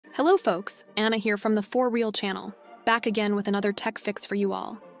Hello folks, Anna here from the For Real channel, back again with another tech fix for you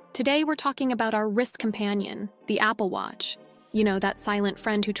all. Today we're talking about our wrist companion, the Apple Watch. You know, that silent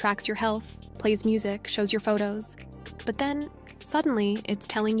friend who tracks your health, plays music, shows your photos. But then, suddenly, it's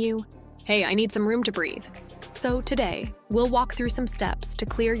telling you, hey, I need some room to breathe. So today, we'll walk through some steps to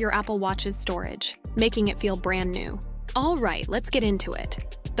clear your Apple Watch's storage, making it feel brand new. All right, let's get into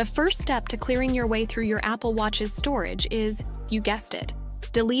it. The first step to clearing your way through your Apple Watch's storage is, you guessed it,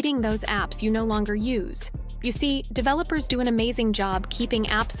 deleting those apps you no longer use. You see, developers do an amazing job keeping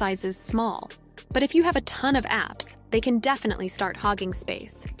app sizes small, but if you have a ton of apps, they can definitely start hogging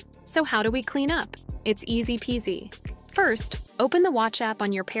space. So how do we clean up? It's easy peasy. First, open the Watch app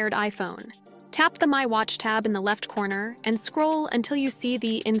on your paired iPhone. Tap the My Watch tab in the left corner and scroll until you see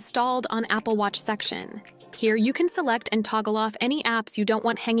the Installed on Apple Watch section. Here you can select and toggle off any apps you don't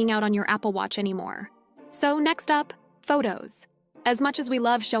want hanging out on your Apple Watch anymore. So next up, photos. As much as we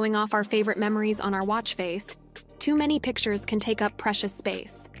love showing off our favorite memories on our watch face, too many pictures can take up precious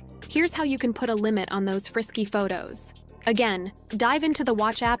space. Here's how you can put a limit on those frisky photos. Again, dive into the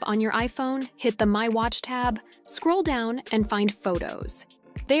Watch app on your iPhone, hit the My Watch tab, scroll down, and find Photos.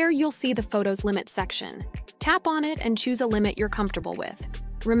 There you'll see the Photos Limit section. Tap on it and choose a limit you're comfortable with.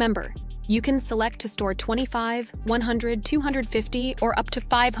 Remember, you can select to store 25, 100, 250, or up to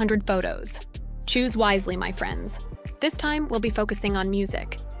 500 photos. Choose wisely, my friends. This time, we'll be focusing on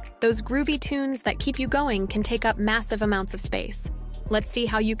music. Those groovy tunes that keep you going can take up massive amounts of space. Let's see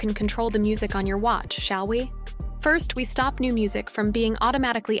how you can control the music on your watch, shall we? First, we stop new music from being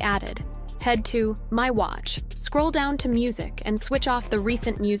automatically added. Head to My Watch, scroll down to Music, and switch off the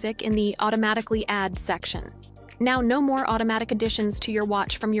recent music in the Automatically Add section. Now, no more automatic additions to your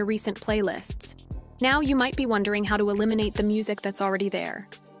watch from your recent playlists. Now, you might be wondering how to eliminate the music that's already there.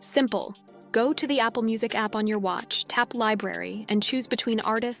 Simple. Go to the Apple Music app on your watch, tap Library, and choose between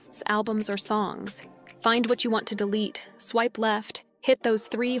artists, albums, or songs. Find what you want to delete, swipe left, hit those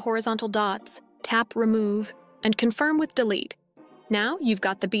 3 horizontal dots, tap Remove, and confirm with Delete. Now you've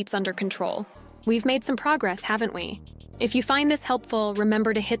got the beats under control. We've made some progress, haven't we? If you find this helpful,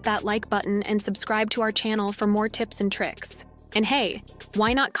 remember to hit that like button and subscribe to our channel for more tips and tricks. And hey,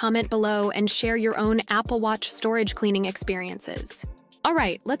 why not comment below and share your own Apple Watch storage cleaning experiences? All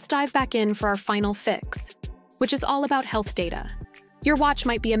right, let's dive back in for our final fix, which is all about health data. Your watch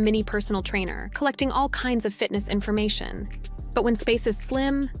might be a mini personal trainer, collecting all kinds of fitness information. But when space is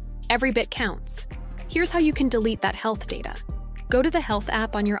slim, every bit counts. Here's how you can delete that health data. Go to the Health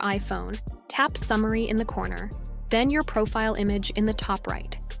app on your iPhone, tap Summary in the corner, then your profile image in the top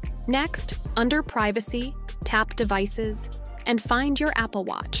right. Next, under Privacy, tap Devices, and find your Apple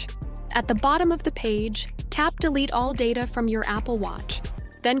Watch. At the bottom of the page, tap Delete all data from your Apple Watch,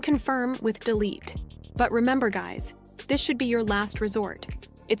 then confirm with Delete. But remember guys, this should be your last resort.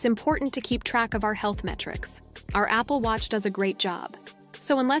 It's important to keep track of our health metrics. Our Apple Watch does a great job.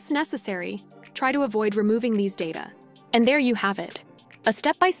 So unless necessary, try to avoid removing these data. And there you have it, a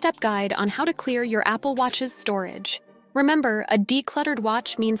step-by-step guide on how to clear your Apple Watch's storage. Remember, a decluttered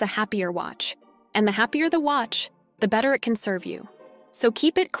watch means a happier watch. And the happier the watch, the better it can serve you. So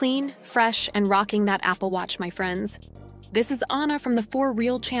keep it clean, fresh, and rocking that Apple Watch, my friends. This is Anna from the For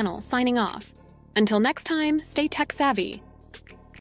Real channel signing off. Until next time, stay tech savvy.